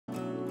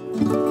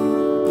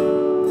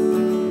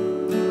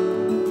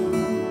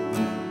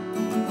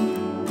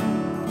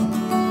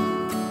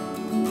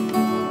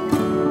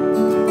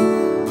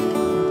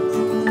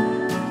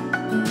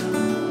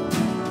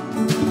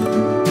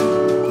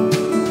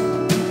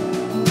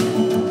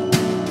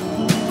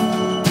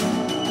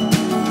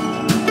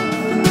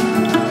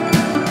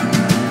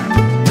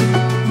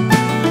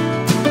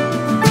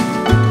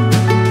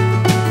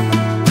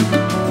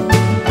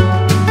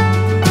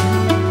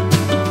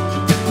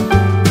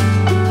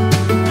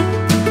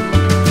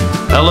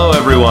Hello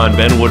everyone,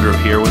 Ben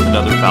Woodruff here with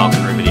another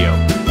Falconry video.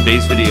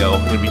 Today's video,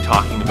 I'm going to be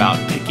talking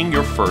about picking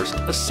your first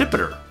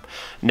accipiter.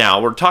 Now,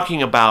 we're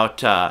talking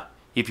about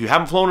if you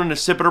haven't flown an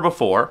accipiter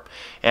before,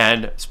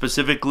 and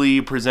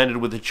specifically presented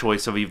with a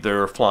choice of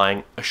either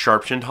flying a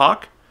sharp-shinned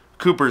hawk,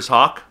 Cooper's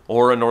hawk,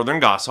 or a northern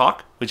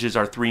goshawk, which is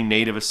our three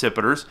native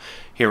accipiters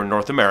here in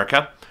North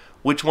America,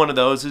 which one of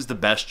those is the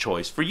best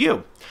choice for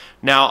you?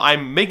 Now,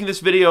 I'm making this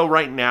video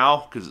right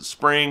now because it's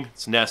spring,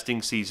 it's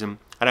nesting season,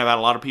 and I've had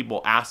a lot of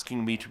people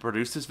asking me to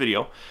produce this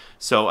video.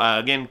 So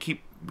again,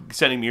 keep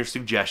sending me your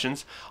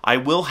suggestions. I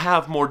will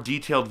have more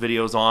detailed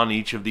videos on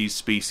each of these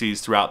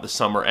species throughout the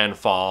summer and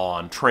fall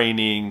on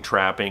training,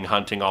 trapping,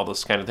 hunting, all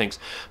those kind of things.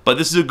 But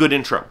this is a good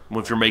intro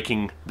if you're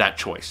making that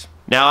choice.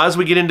 Now, as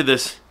we get into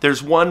this,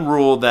 there's one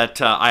rule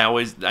that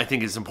I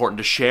think is important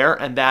to share,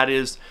 and that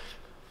is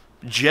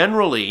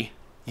generally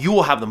you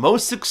will have the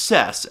most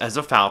success as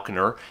a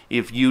falconer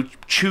if you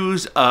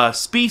choose a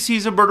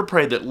species of bird of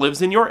prey that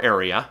lives in your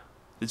area,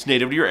 that's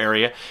native to your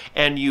area,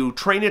 and you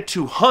train it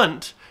to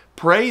hunt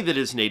prey that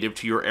is native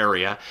to your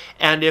area,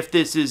 and if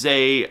this is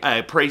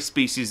a prey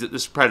species that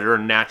this predator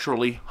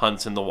naturally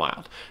hunts in the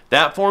wild.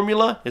 That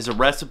formula is a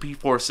recipe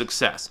for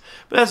success.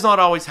 But that's not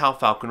always how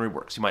falconry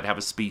works. You might have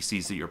a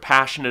species that you're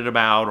passionate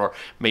about, or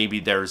maybe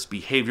there's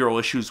behavioral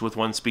issues with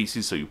one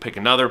species, so you pick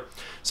another.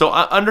 So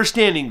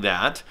understanding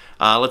that,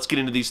 let's get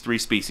into these three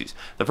species.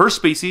 The first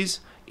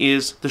species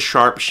is the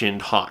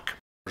sharp-shinned hawk,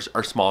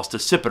 our smallest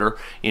accipiter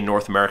in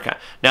North America.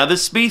 Now,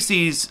 this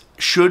species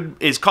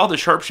is called the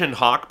sharp-shinned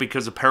hawk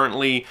because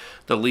apparently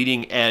the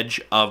leading edge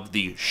of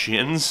the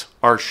shins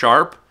are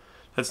sharp.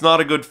 That's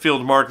not a good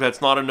field mark.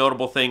 That's not a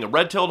notable thing. A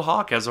red-tailed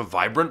hawk has a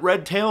vibrant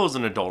red tail as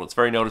an adult. It's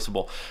very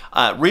noticeable.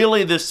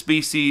 Really, this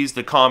species,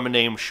 the common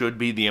name should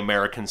be the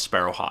American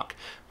sparrowhawk,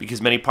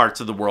 because many parts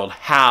of the world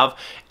have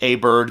a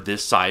bird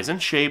this size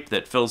and shape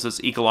that fills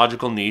this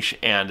ecological niche,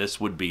 and this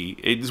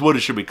is what it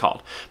should be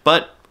called.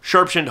 But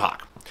sharp-shinned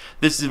hawk.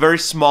 This is a very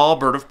small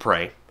bird of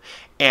prey,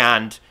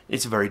 and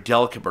it's a very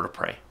delicate bird of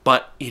prey,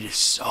 but it is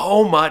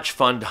so much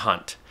fun to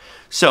hunt.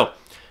 So,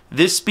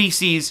 this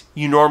species,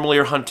 you normally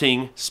are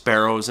hunting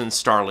sparrows and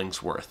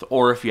starlings worth,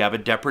 or if you have a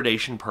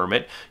depredation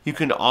permit, you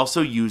can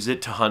also use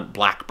it to hunt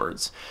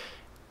blackbirds.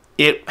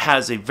 It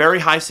has a very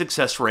high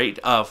success rate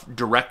of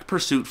direct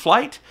pursuit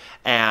flight,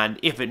 and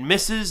if it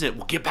misses, it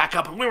will get back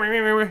up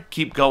and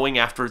keep going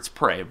after its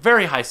prey.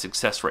 Very high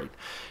success rate.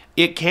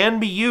 It can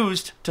be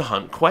used to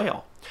hunt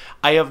quail.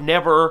 I have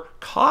never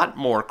caught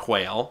more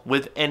quail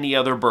with any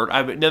other bird.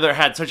 I've never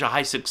had such a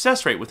high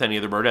success rate with any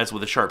other bird as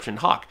with a sharp-shinned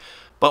hawk.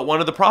 But one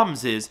of the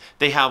problems is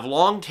they have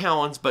long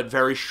talons but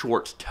very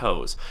short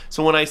toes.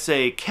 So when I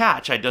say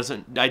catch, I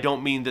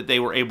don't mean that they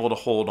were able to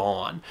hold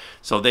on.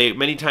 So they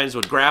many times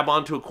would grab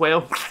onto a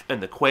quail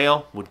and the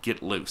quail would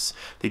get loose.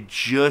 They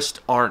just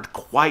aren't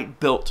quite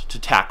built to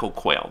tackle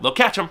quail. They'll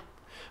catch them,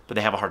 but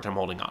they have a hard time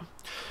holding on.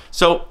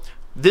 So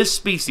this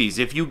species,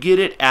 if you get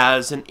it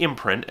as an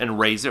imprint and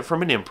raise it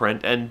from an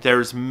imprint, and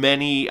there's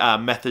many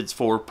methods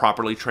for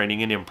properly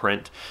training an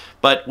imprint,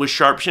 but with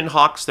sharp-shinned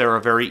hawks, they're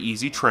a very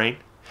easy train.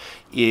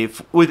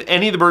 If with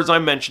any of the birds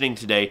I'm mentioning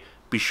today,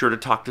 be sure to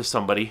talk to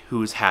somebody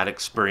who's had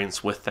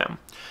experience with them.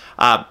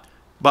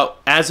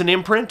 But as an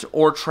imprint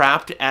or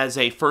trapped as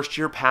a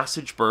first-year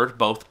passage bird,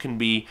 both can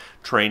be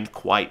trained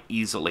quite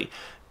easily.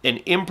 An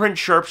imprint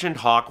sharp-shinned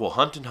hawk will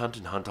hunt and hunt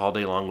and hunt all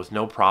day long with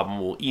no problem,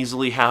 will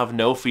easily have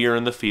no fear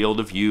in the field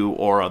of you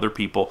or other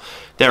people.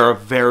 They're a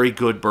very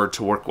good bird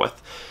to work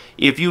with.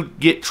 If you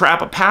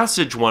trap a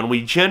passage one,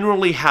 we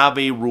generally have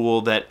a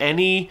rule that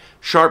any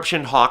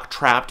sharp-shinned hawk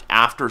trapped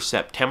after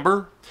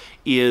September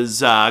is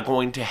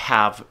going to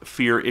have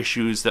fear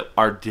issues that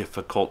are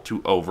difficult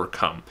to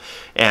overcome.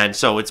 And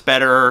so it's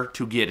better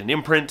to get an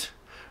imprint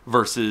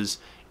versus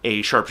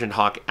a sharp-shinned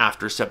hawk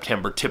after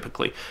September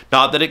typically.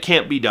 Not that it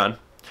can't be done,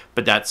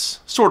 but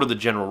that's sort of the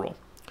general rule.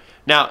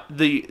 Now,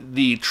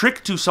 the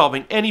trick to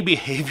solving any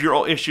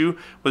behavioral issue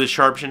with a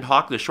sharp-shinned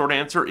hawk, the short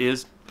answer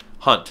is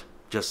hunt.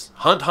 Just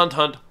hunt, hunt,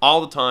 hunt all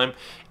the time,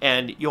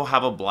 and you'll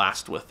have a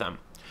blast with them.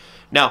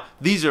 Now,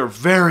 these are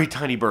very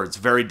tiny birds,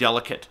 very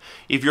delicate.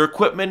 If your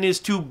equipment is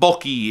too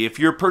bulky, if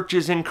your perch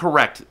is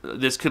incorrect,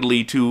 this could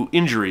lead to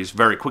injuries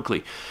very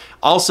quickly.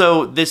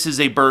 Also, this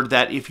is a bird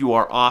that if you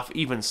are off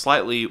even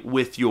slightly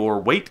with your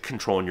weight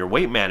control and your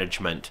weight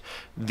management,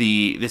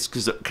 this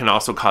can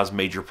also cause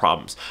major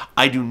problems.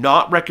 I do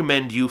not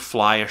recommend you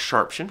fly a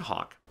sharp-shinned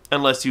hawk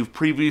unless you've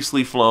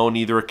previously flown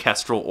either a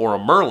kestrel or a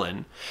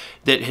merlin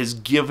that has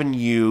given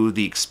you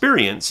the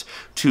experience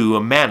to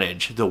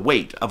manage the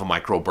weight of a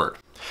micro bird.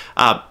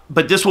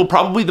 But this will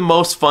probably be the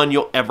most fun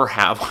you'll ever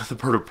have with a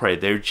bird of prey.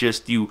 It's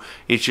just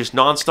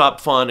nonstop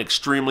fun,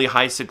 extremely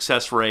high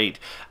success rate.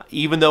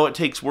 Even though it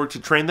takes work to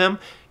train them,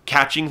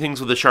 catching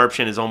things with a sharp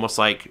shin is almost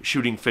like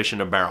shooting fish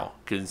in a barrel,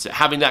 because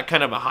having that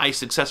kind of a high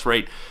success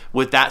rate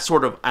with that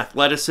sort of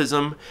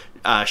athleticism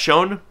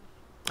shown,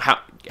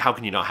 how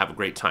can you not have a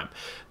great time?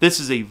 This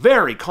is a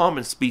very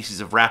common species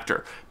of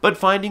raptor, but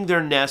finding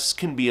their nests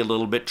can be a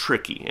little bit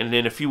tricky. And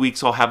in a few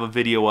weeks, I'll have a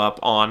video up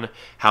on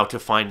how to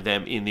find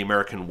them in the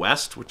American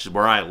West, which is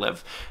where I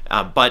live.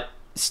 But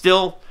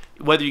still,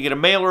 whether you get a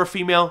male or a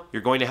female,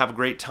 you're going to have a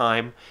great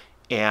time.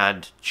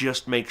 And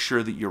just make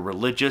sure that you're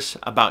religious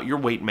about your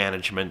weight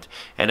management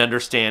and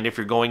understand if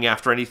you're going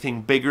after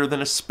anything bigger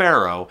than a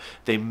sparrow,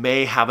 they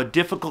may have a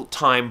difficult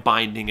time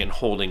binding and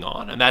holding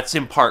on. And that's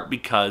in part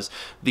because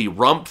the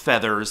rump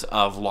feathers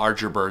of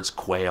larger birds,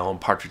 quail and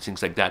partridge,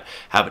 things like that,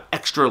 have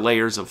extra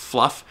layers of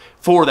fluff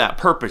for that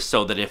purpose,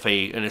 so that if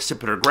an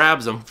accipiter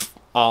grabs them,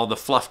 all the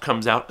fluff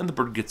comes out and the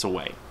bird gets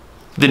away.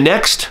 The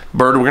next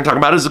bird we're going to talk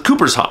about is a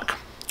Cooper's hawk.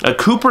 A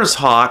Cooper's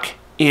hawk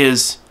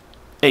is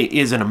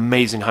an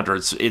amazing hunter.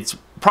 It's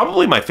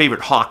probably my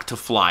favorite hawk to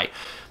fly.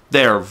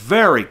 They're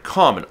very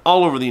common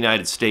all over the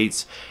United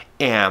States,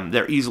 and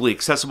they're easily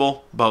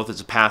accessible, both as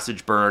a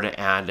passage bird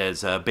and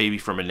as a baby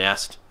from a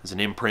nest, as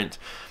an imprint.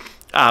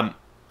 And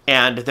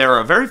they're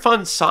a very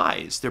fun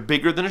size. They're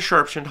bigger than a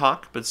sharp-shinned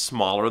hawk, but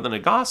smaller than a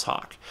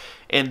goshawk.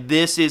 And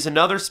this is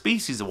another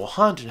species that will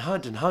hunt and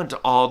hunt and hunt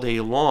all day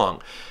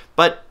long.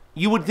 But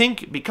you would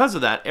think because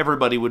of that,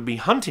 everybody would be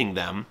hunting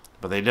them,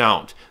 but they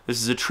don't. This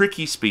is a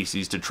tricky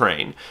species to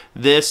train.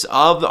 This,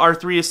 of our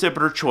 3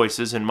 accipiter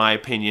choices, in my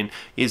opinion,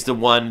 is the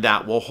one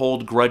that will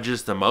hold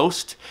grudges the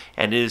most,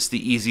 and is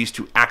the easiest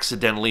to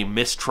accidentally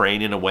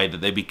mistrain in a way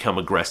that they become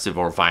aggressive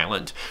or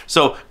violent.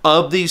 So,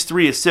 of these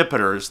 3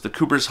 accipiters, the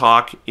Cooper's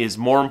hawk is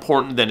more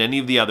important than any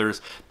of the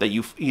others, that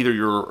you either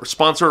your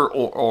sponsor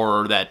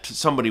or that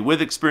somebody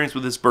with experience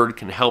with this bird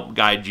can help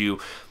guide you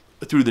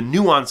through the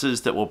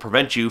nuances that will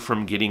prevent you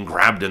from getting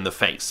grabbed in the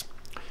face.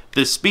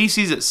 The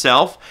species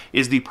itself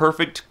is the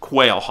perfect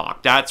quail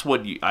hawk. That's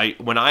what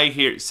when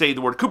I say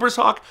the word Cooper's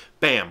hawk,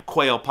 bam,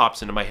 quail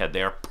pops into my head.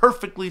 They are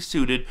perfectly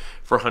suited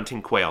for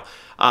hunting quail.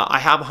 I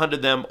have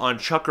hunted them on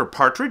chuck or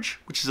partridge,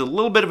 which is a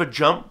little bit of a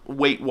jump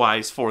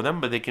weight-wise for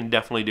them, but they can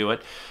definitely do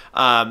it.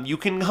 You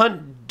can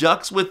hunt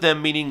ducks with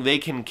them, meaning they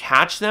can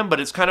catch them, but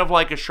it's kind of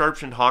like a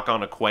sharp-shinned hawk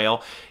on a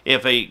quail.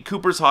 If a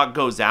Cooper's hawk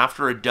goes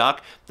after a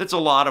duck, that's a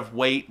lot of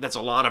weight, that's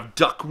a lot of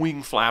duck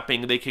wing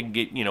flapping. They can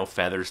get,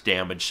 feathers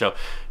damaged. So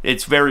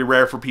it's very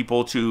rare for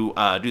people to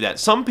do that.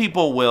 Some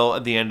people will,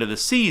 at the end of the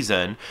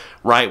season,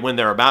 right when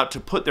they're about to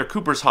put their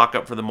Cooper's hawk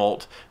up for the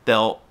molt,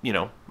 they'll,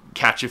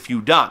 catch a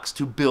few ducks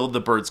to build the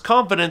bird's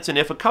confidence, and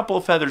if a couple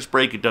of feathers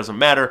break, it doesn't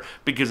matter,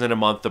 because in a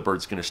month the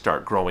bird's going to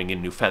start growing in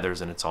new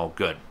feathers and it's all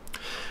good.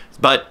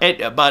 But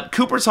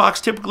Cooper's hawks,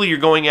 typically you're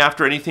going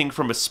after anything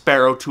from a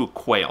sparrow to a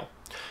quail.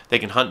 They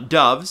can hunt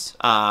doves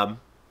and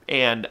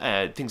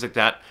things like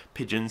that,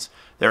 pigeons,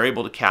 they're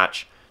able to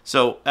catch.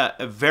 So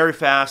very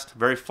fast,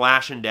 very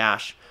flash and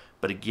dash.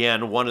 But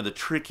again, one of the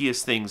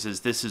trickiest things is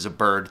this is a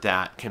bird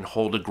that can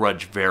hold a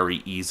grudge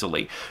very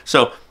easily.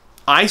 So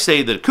I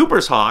say that a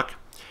Cooper's hawk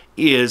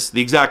is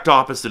the exact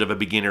opposite of a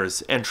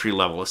beginner's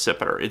entry-level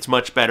accipiter. It's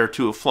much better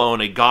to have flown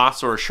a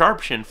goss or a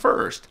sharp-shin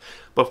first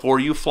before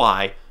you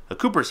fly a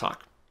Cooper's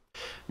hawk.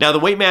 Now, the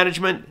weight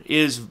management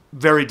is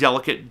very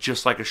delicate,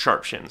 just like a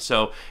sharp-shin.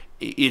 So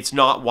it's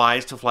not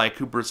wise to fly a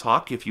Cooper's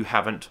hawk if you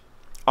haven't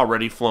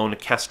already flown a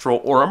kestrel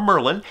or a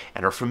merlin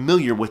and are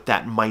familiar with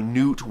that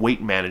minute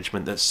weight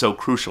management that's so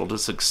crucial to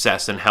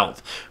success and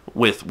health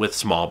with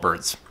small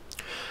birds.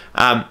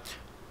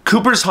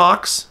 Cooper's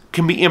hawks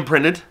can be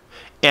imprinted,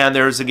 and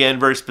there's, again,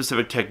 very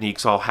specific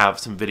techniques. I'll have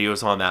some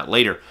videos on that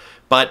later.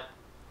 But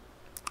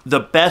the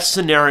best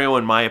scenario,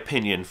 in my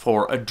opinion,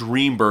 for a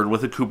dream bird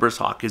with a Cooper's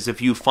hawk is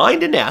if you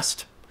find a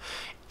nest,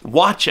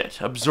 watch it,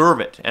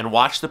 observe it, and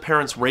watch the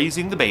parents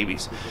raising the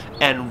babies.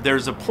 And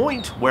there's a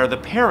point where the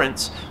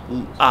parents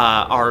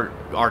are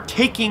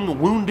taking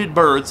wounded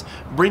birds,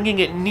 bringing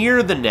it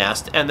near the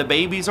nest, and the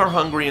babies are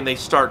hungry and they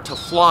start to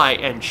fly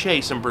and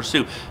chase and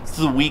pursue. It's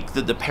the week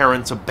that the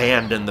parents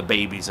abandon the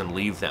babies and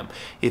leave them.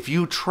 If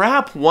you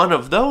trap one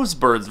of those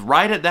birds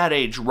right at that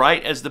age,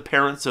 right as the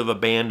parents have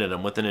abandoned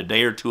them, within a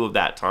day or two of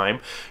that time,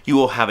 you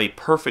will have a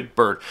perfect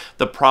bird.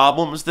 The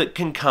problems that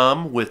can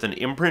come with an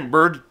imprint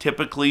bird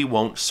typically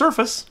won't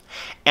surface,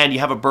 and you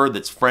have a bird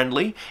that's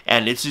friendly,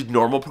 and it's a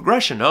normal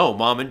progression. Oh,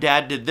 mom and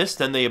dad did this,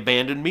 then they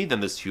abandoned me, then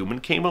this human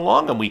came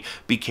along, and we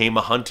became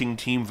a hunting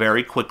team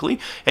very quickly,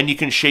 and you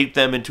can shape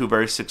them into a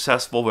very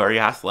successful, very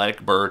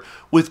athletic bird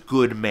with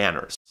good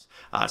manners.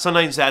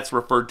 Sometimes that's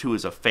referred to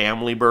as a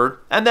family bird,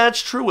 and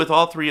that's true with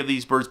all 3 of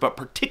these birds, but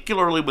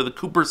particularly with a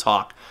Cooper's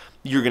hawk,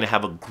 you're going to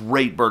have a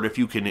great bird if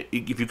you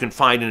can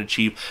find and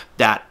achieve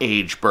that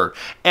age bird.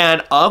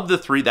 And of the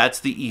 3, that's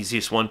the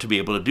easiest one to be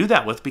able to do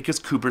that with, because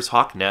Cooper's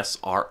hawk nests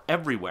are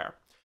everywhere.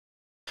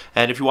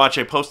 And if you watch,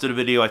 I posted a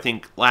video, I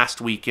think last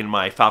week, in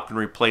my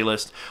Falconry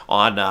playlist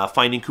on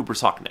finding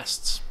Cooper's hawk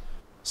nests.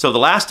 So the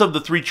last of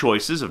the 3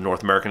 choices of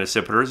North American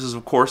accipiters is,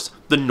 of course,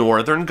 the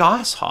northern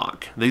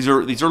goshawk. These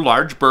are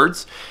large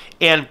birds,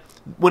 and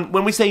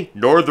when we say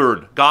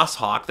northern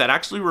goshawk, that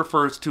actually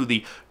refers to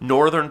the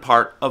northern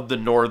part of the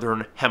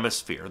northern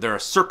hemisphere. They're a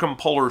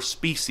circumpolar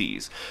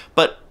species,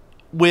 but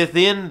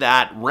within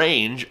that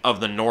range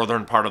of the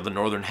northern part of the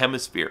northern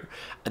hemisphere,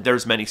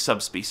 there's many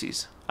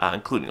subspecies,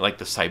 including like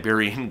the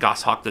Siberian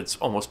goshawk that's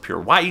almost pure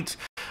white.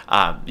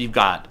 You've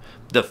got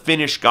the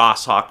Finnish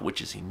goshawk,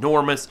 which is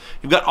enormous.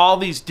 You've got all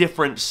these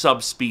different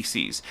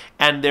subspecies,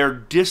 and they're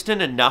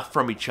distant enough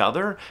from each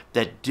other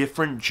that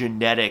different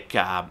genetic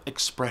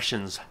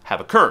expressions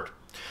have occurred.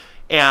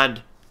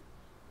 And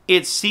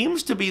it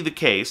seems to be the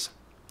case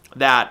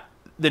that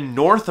the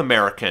North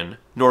American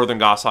northern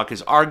goshawk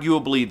is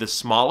arguably the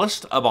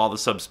smallest of all the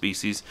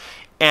subspecies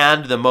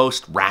and the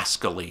most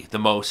rascally, the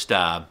most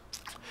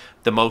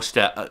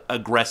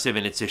aggressive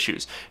in its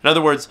issues. In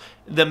other words,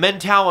 the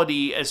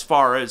mentality as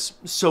far as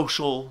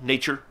social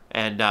nature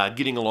and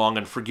getting along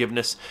and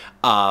forgiveness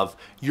of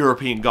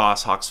European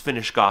goshawks,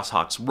 Finnish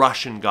goshawks,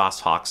 Russian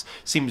goshawks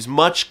seems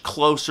much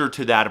closer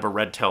to that of a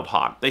red-tailed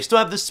hawk. They still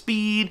have the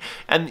speed,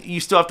 and you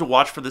still have to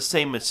watch for the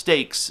same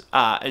mistakes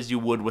as you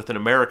would with an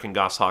American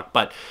goshawk.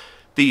 But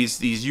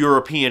these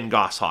European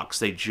goshawks,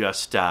 they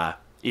just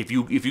if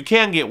you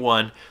can get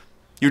one,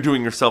 you're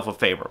doing yourself a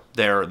favor.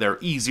 They're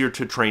easier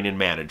to train and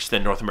manage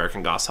than North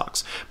American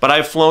goshawks. But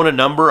I've flown a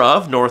number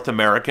of North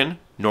American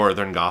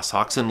northern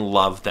goshawks and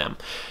love them.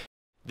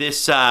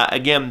 This,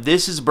 again,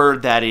 this is a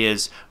bird that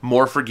is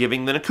more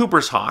forgiving than a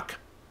Cooper's hawk,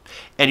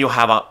 and you'll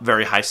have a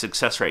very high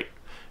success rate.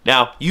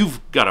 Now, you've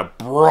got a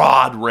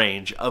broad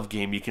range of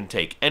game you can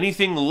take.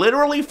 Anything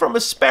literally from a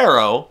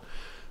sparrow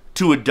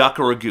to a duck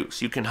or a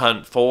goose. You can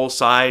hunt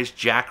full-size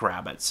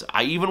jackrabbits.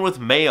 Even with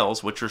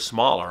males, which are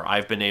smaller,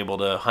 I've been able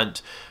to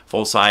hunt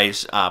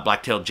full-size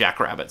black-tailed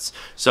jackrabbits.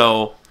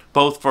 So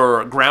both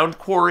for ground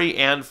quarry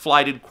and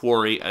flighted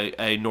quarry,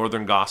 a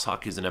northern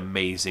goshawk is an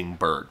amazing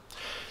bird.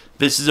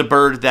 This is a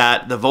bird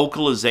that the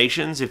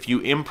vocalizations, if you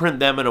imprint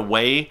them in a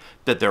way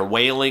that they're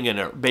wailing and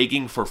are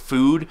begging for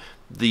food,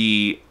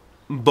 the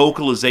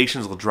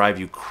vocalizations will drive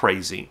you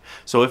crazy.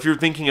 So if you're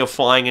thinking of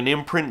flying an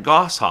imprint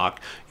goshawk,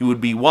 you would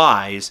be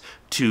wise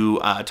to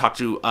talk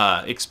to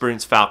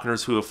experienced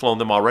falconers who have flown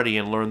them already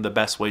and learn the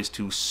best ways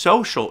to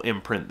social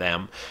imprint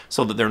them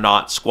so that they're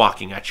not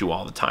squawking at you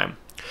all the time.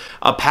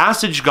 A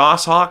passage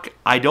goshawk,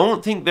 I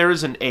don't think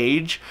there's an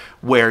age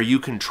where you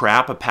can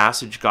trap a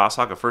passage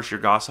goshawk, a first-year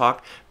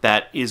goshawk,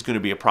 that is going to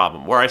be a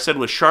problem. Where I said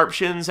with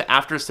sharp-shins,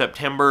 after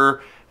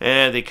September,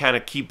 they kind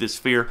of keep this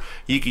fear.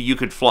 You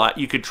could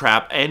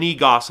trap any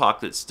goshawk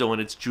that's still in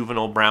its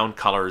juvenile brown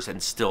colors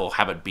and still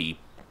have it be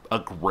a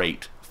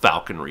great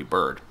falconry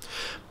bird.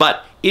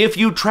 But if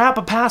you trap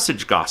a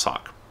passage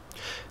goshawk,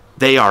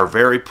 they are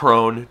very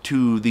prone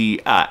to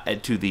the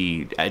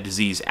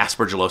disease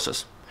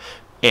aspergillosis.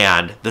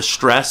 And the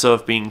stress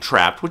of being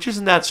trapped, which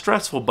isn't that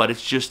stressful, but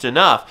it's just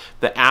enough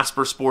that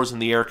asperspores in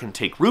the air can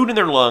take root in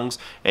their lungs,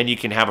 and you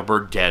can have a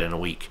bird dead in a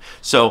week.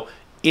 So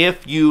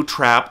if you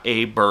trap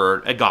a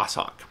bird, a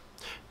goshawk,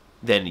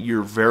 then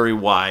you're very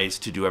wise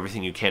to do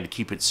everything you can to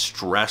keep its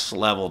stress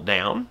level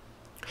down.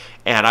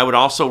 And I would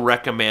also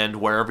recommend,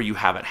 wherever you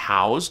have it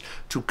housed,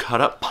 to cut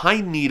up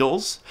pine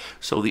needles.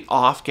 So the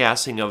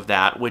off-gassing of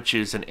that, which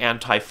is an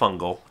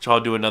antifungal, which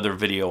I'll do another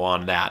video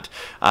on that.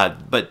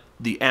 But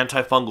the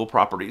antifungal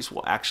properties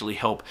will actually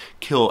help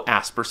kill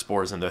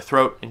asperspores in their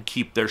throat and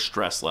keep their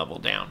stress level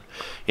down.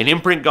 An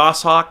imprint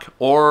goshawk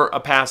or a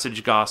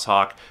passage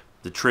goshawk,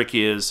 the trick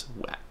is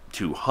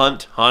to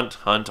hunt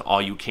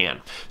all you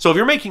can. So if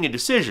you're making a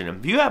decision,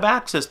 if you have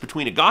access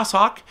between a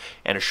goshawk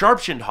and a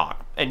sharp-shinned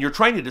hawk, and you're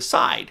trying to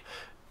decide,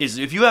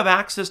 if you have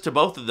access to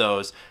both of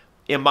those,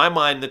 in my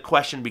mind, the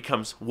question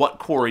becomes, what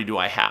quarry do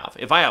I have?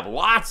 If I have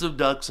lots of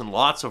ducks and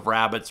lots of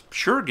rabbits,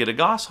 sure, get a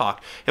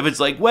goshawk. If it's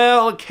like,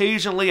 well,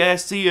 occasionally I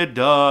see a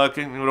duck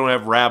and we don't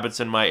have rabbits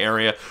in my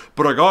area,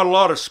 but I got a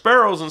lot of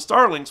sparrows and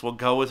starlings, we'll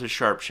go with a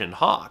sharp-shinned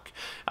hawk.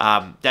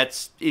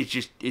 It's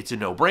a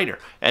no-brainer.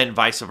 And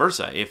vice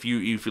versa. If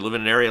you live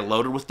in an area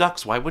loaded with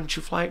ducks, why wouldn't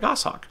you fly a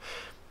goshawk?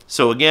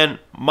 So again,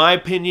 my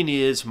opinion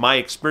is, my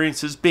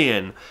experience has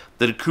been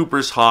that a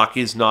Cooper's hawk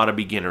is not a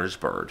beginner's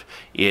bird.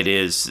 It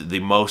is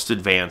the most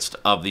advanced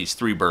of these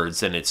three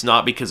birds, and it's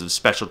not because of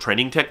special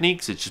training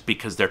techniques, it's just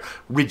because they're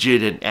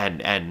rigid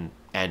and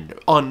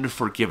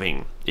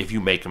unforgiving if you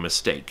make a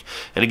mistake.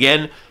 And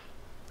again,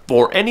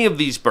 for any of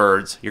these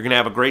birds, you're going to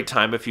have a great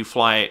time if you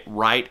fly it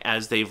right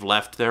as they've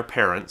left their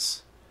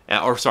parents,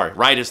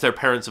 right as their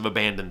parents have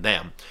abandoned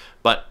them.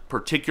 But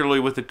particularly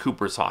with the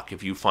Cooper's hawk,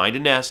 if you find a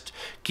nest,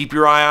 keep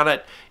your eye on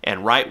it,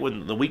 and right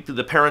when the week that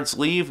the parents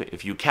leave,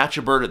 if you catch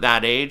a bird at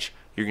that age,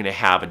 you're going to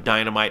have a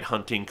dynamite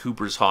hunting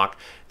Cooper's hawk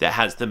that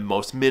has the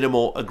most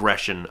minimal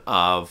aggression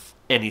of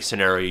any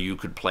scenario you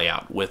could play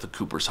out with a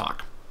Cooper's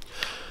hawk.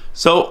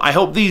 So I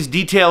hope these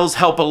details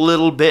help a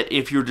little bit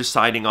if you're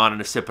deciding on an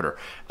accipiter.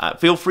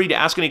 Feel free to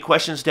ask any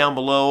questions down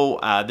below.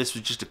 This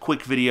was just a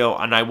quick video,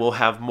 and I will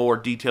have more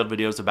detailed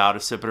videos about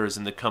accipiters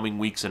in the coming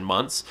weeks and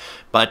months.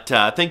 But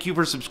thank you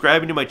for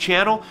subscribing to my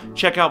channel.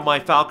 Check out my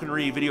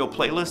falconry video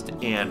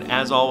playlist, and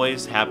as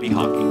always, happy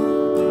hawking.